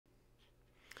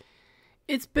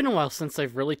It's been a while since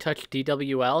I've really touched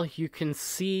DWL. You can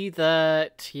see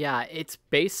that, yeah, it's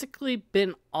basically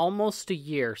been almost a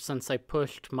year since I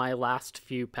pushed my last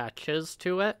few patches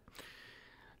to it.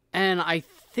 And I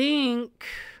think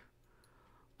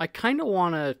I kind of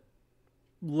want to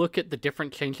look at the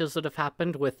different changes that have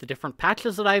happened with the different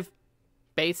patches that I've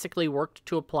basically worked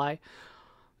to apply.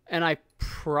 And I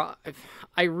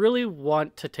really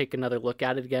want to take another look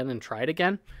at it again and try it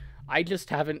again. I just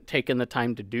haven't taken the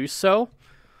time to do so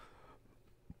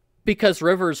because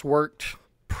Rivers worked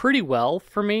pretty well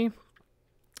for me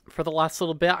for the last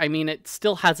little bit. I mean, it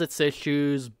still has its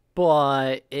issues,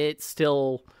 but it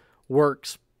still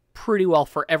works pretty well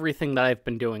for everything that I've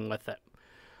been doing with it.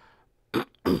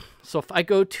 So if I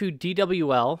go to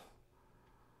DWL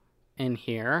in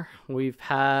here, we've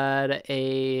had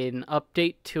an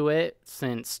update to it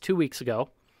since 2 weeks ago.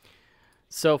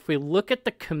 So if we look at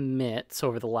the commits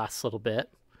over the last little bit,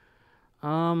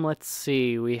 let's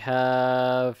see, we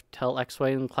have tell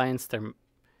XY clients their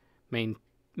main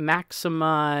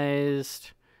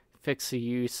maximized, fix the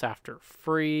use after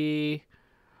free.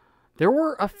 There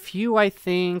were a few, I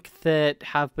think, that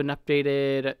have been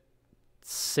updated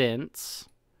since.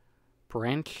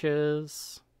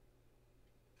 Branches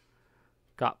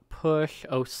got push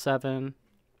 07.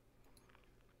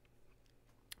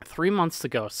 3 months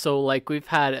ago. So, like, we've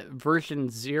had version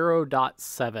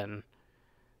 0.7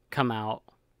 come out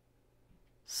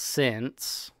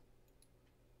since.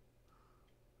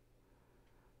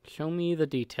 Show me the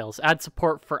details. Add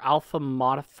support for alpha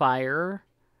modifier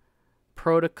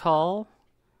protocol.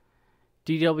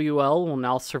 DWL will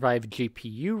now survive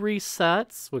GPU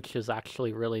resets, which is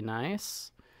actually really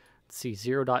nice. Let's see,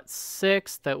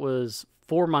 0.6, that was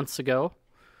 4 months ago.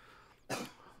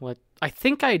 I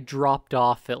think I dropped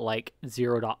off at like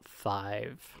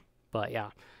 0.5, but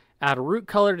yeah. Add a root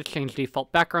color to change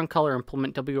default background color,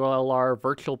 implement WLR,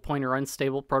 virtual pointer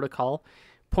unstable protocol,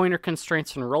 pointer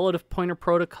constraints and relative pointer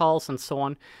protocols, and so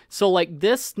on. So like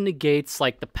this negates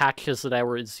like the patches that I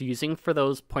was using for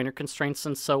those pointer constraints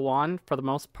and so on for the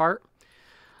most part,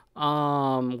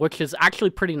 which is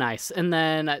actually pretty nice. And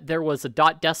then there was a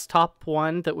 .desktop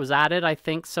one that was added, I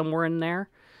think, somewhere in there.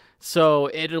 So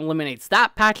it eliminates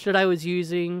that patch that I was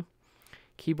using.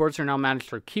 Keyboards are now managed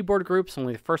through keyboard groups.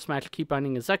 Only the first match key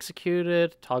binding is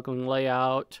executed. Toggling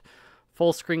layout.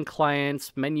 Full screen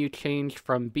clients. Menu change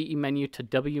from BE menu to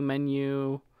W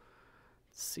menu.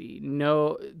 Let's see.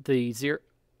 No, the 0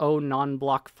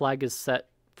 non-block flag is set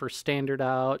for standard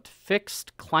out.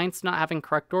 Fixed. Clients not having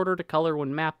correct order to color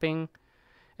when mapping.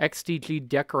 XDG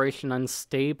decoration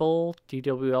unstable.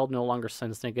 DWL no longer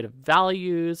sends negative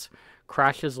values.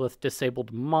 Crashes with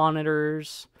disabled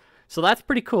monitors. So that's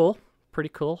pretty cool. Pretty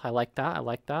cool. I like that. I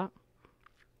like that.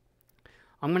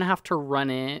 I'm going to have to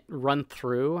run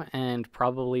through and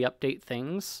probably update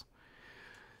things.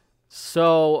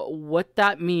 So what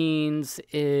that means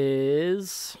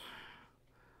is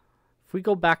if we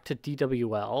go back to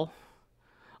DWL,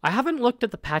 I haven't looked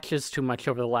at the patches too much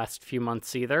over the last few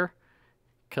months either,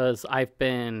 because I've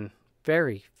been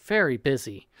very, very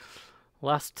busy.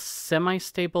 Last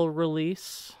semi-stable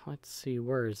release. Let's see,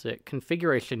 where is it?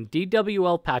 Configuration,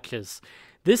 DWL patches.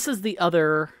 This is the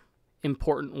other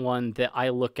important one that I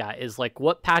look at, is like,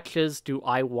 what patches do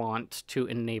I want to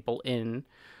enable in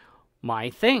my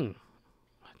thing?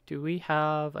 Do we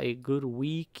have a good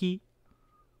wiki?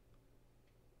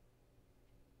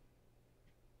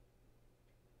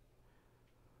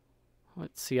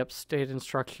 Let's see, update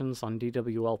instructions on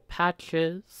DWL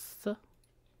patches.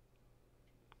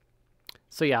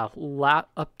 So yeah,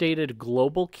 updated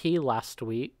global key last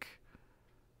week.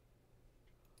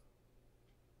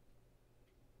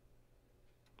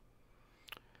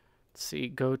 Let's see,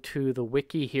 go to the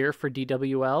wiki here for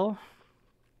DWL.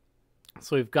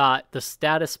 So we've got the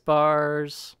status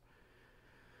bars.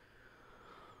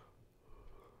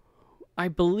 I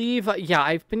believe, yeah,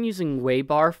 I've been using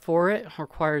Waybar for it.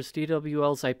 Requires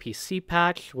DWL's IPC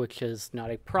patch, which is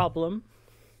not a problem.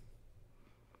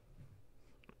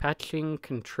 Patching,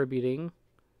 contributing.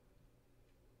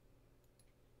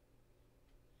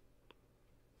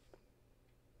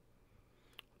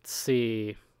 Let's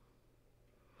see.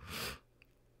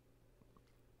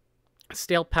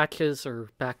 Stale patches are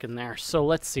back in there. So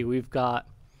let's see. We've got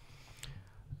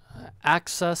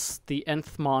access the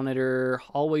nth monitor,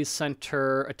 always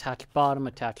center, attach bottom,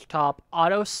 attach top,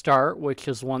 auto start, which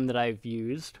is one that I've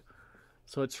used.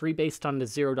 So it's rebased on the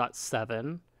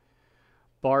 0.7.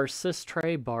 Bar sys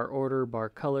tray, bar order, bar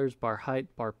colors, bar height,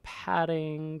 bar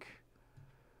padding,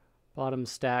 bottom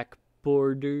stack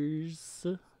borders,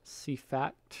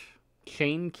 CFAT,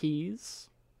 chain keys.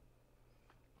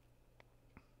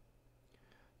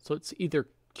 So it's either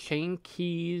chain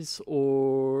keys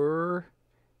or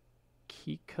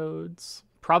key codes.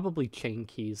 Probably chain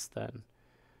keys then.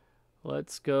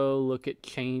 Let's go look at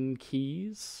chain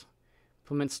keys.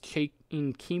 Implements chain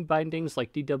key bindings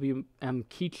like DWM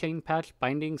keychain patch.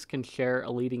 Bindings can share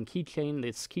a leading keychain.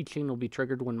 This keychain will be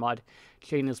triggered when mod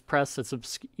chain is pressed. A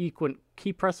subsequent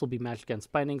key press will be matched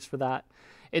against bindings for that.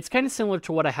 It's kind of similar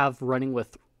to what I have running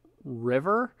with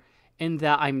River in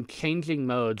that I'm changing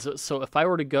modes. So if I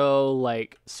were to go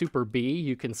like Super B,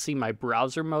 you can see my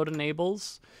browser mode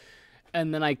enables.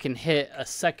 And then I can hit a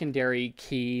secondary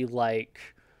key like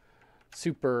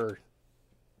Super,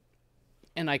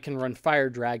 and I can run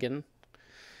Fire Dragon.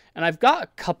 And I've got a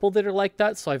couple that are like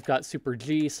that. So I've got Super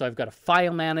G, so I've got a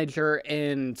file manager,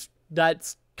 and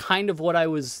that's kind of what I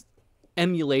was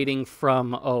emulating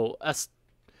from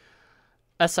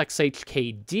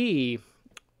SXHKD,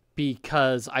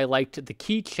 because I liked the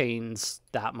keychains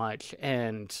that much,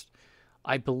 and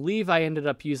I believe I ended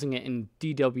up using it in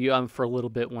DWM for a little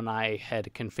bit when I had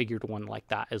configured one like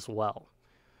that as well.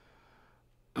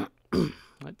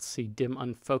 Let's see, dim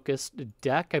unfocused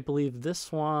deck. I believe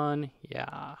this one,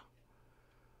 yeah.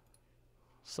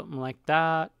 Something like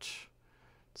that.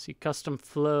 Let's see, custom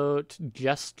float,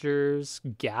 gestures,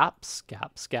 gaps.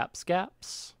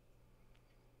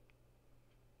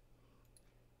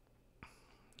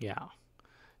 Yeah.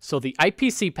 So the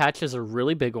IPC patch is a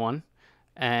really big one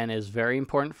and is very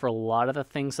important for a lot of the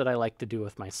things that I like to do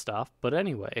with my stuff. But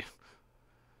anyway,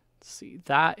 let's see,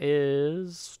 that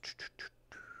is...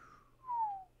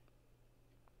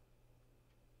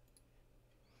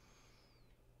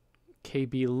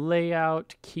 KB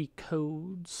layout, key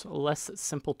codes, less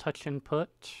simple touch input,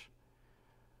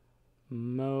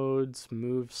 modes,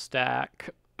 move stack.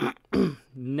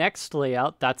 Next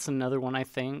layout, that's another one I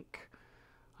think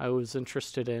I was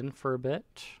interested in for a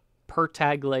bit. Per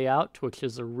tag layout, which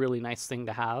is a really nice thing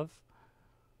to have.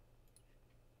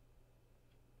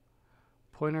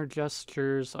 Pointer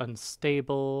gestures,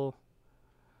 unstable.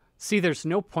 See, there's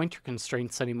no pointer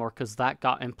constraints anymore because that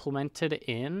got implemented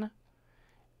in.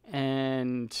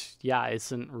 And yeah,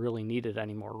 isn't really needed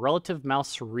anymore. Relative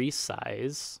mouse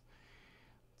resize. Let's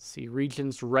see,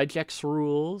 regions regex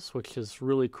rules, which is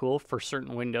really cool for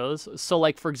certain windows. So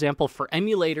like, for example, for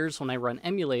emulators, when I run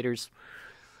emulators,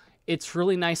 it's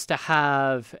really nice to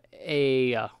have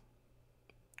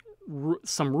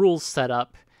some rules set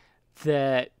up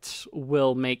that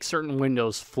will make certain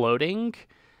windows floating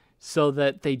so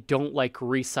that they don't like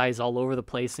resize all over the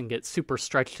place and get super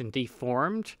stretched and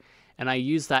deformed. And I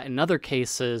use that in other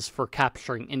cases for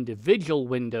capturing individual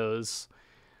windows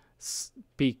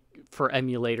for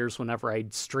emulators whenever I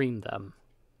stream them.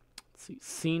 Let's see,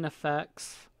 scene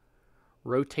effects,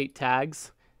 rotate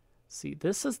tags. See,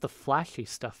 this is the flashy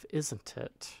stuff, isn't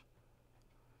it?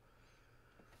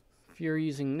 If you're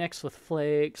using Nix with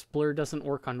flakes, blur doesn't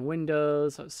work on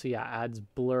Windows. So yeah, adds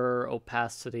blur,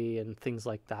 opacity, and things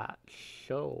like that.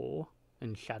 Show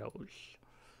and shadows.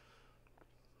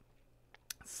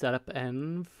 Setup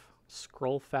env,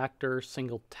 scroll factor,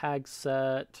 single tag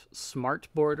set, smart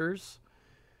borders.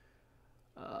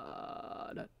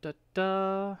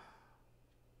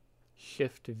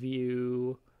 Shift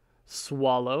view,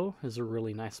 swallow is a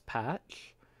really nice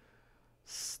patch.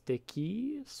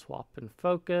 Sticky, swap and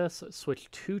focus,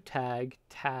 switch to tag,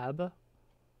 tab.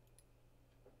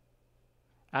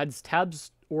 Adds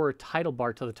tabs or a title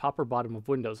bar to the top or bottom of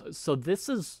windows. So this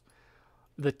is...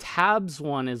 The tabs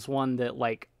one is one that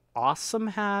like Awesome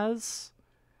has.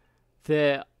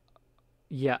 That,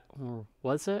 yeah, or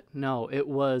was it? No, it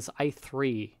was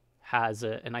i3 has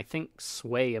it, and I think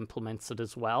Sway implements it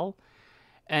as well.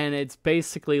 And it's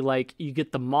basically like you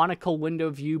get the monocle window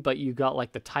view, but you got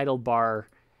like the title bar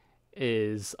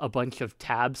is a bunch of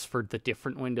tabs for the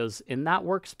different windows in that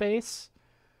workspace.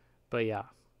 But yeah.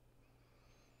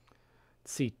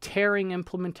 Let's see, tearing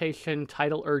implementation,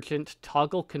 title urgent,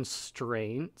 toggle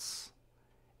constraints,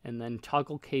 and then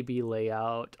toggle KB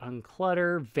layout,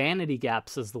 unclutter. Vanity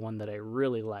gaps is the one that I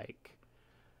really like.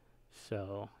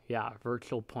 So yeah,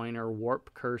 virtual pointer,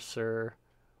 warp cursor,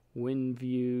 win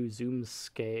view, zoom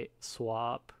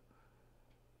swap.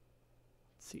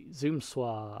 Let's see, zoom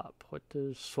swap. What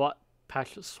does swap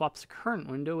patch swaps the current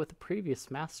window with the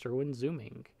previous master when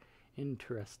zooming?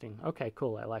 Interesting. Okay,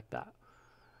 cool. I like that.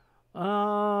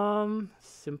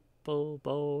 Simple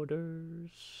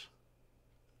borders.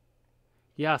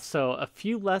 Yeah, so a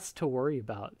few less to worry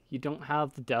about. You don't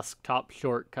have the desktop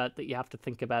shortcut that you have to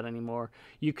think about anymore.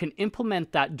 You can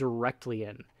implement that directly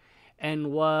in. And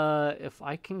if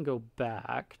I can go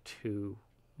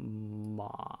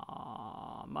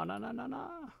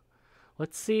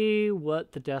Let's see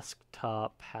what the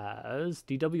desktop has.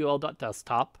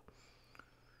 DWL.desktop.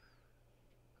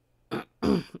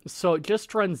 So it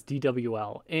just runs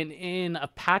DWL. And in a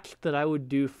patch that I would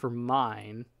do for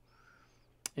mine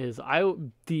is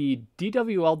the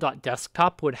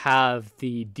DWL.desktop would have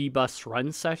the dbus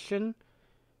run session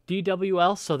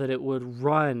DWL so that it would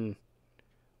run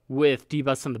with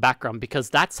dbus in the background, because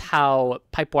that's how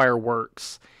Pipewire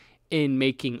works in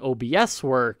making OBS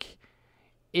work,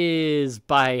 is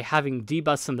by having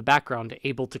dbus in the background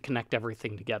able to connect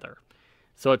everything together.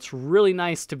 So it's really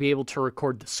nice to be able to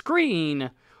record the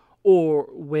screen or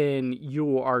when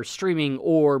you are streaming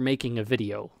or making a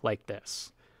video like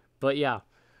this. But yeah,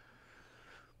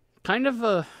 kind of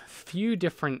a few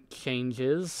different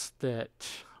changes that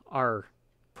are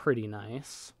pretty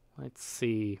nice. Let's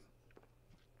see.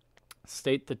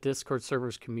 State the Discord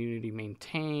server's community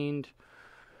maintained.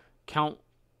 Count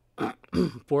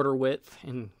border width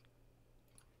in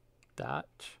that.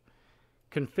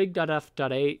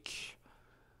 Config.f.h.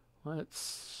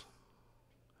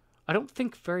 I don't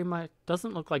think very much,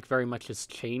 doesn't look like very much has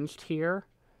changed here.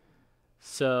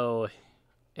 So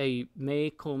it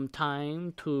may come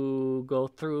time to go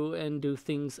through and do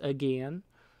things again.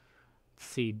 Let's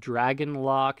see, dragon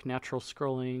lock, natural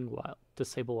scrolling,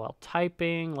 disable while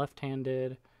typing,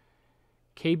 left-handed,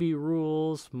 KB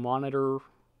rules, monitor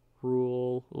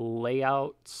rule,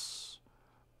 layouts,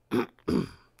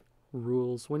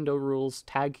 rules, window rules,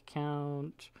 tag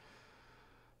count,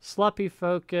 sloppy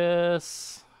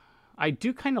focus. I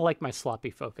do kind of like my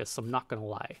sloppy focus, I'm not going to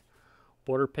lie.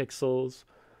 Border pixels.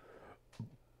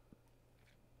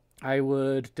 I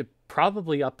would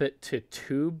probably up it to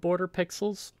 2 border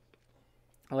pixels,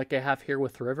 like I have here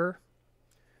with River.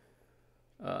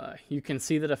 You can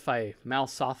see that if I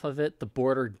mouse off of it, the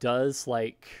border does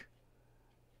like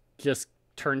just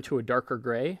turn to a darker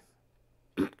gray.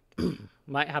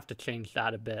 Might have to change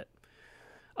that a bit.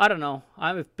 I don't know.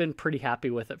 I've been pretty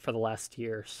happy with it for the last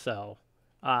year, so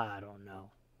I don't know.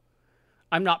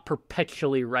 I'm not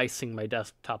perpetually ricing my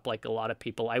desktop like a lot of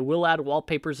people. I will add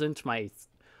wallpapers into my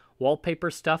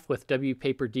wallpaper stuff with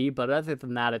WPaperD, but other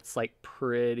than that, it's like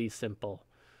pretty simple.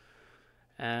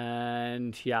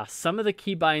 And yeah, some of the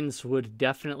keybinds would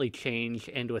definitely change,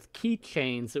 and with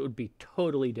keychains, it would be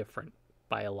totally different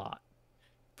by a lot.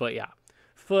 But yeah,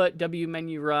 foot, W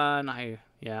menu run,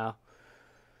 yeah.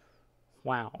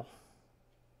 Wow.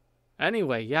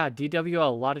 Anyway, yeah, DWL,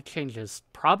 a lot of changes.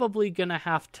 Probably gonna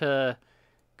have to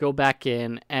go back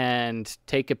in and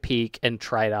take a peek and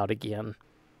try it out again.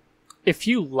 If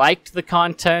you liked the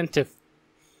content, if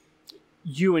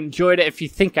you enjoyed it, if you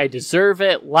think I deserve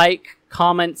it, like,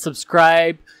 comment,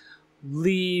 subscribe,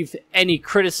 leave any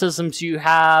criticisms you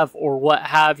have or what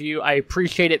have you. I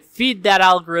appreciate it. Feed that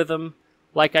algorithm,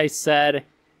 like I said,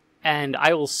 and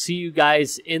I will see you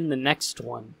guys in the next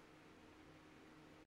one.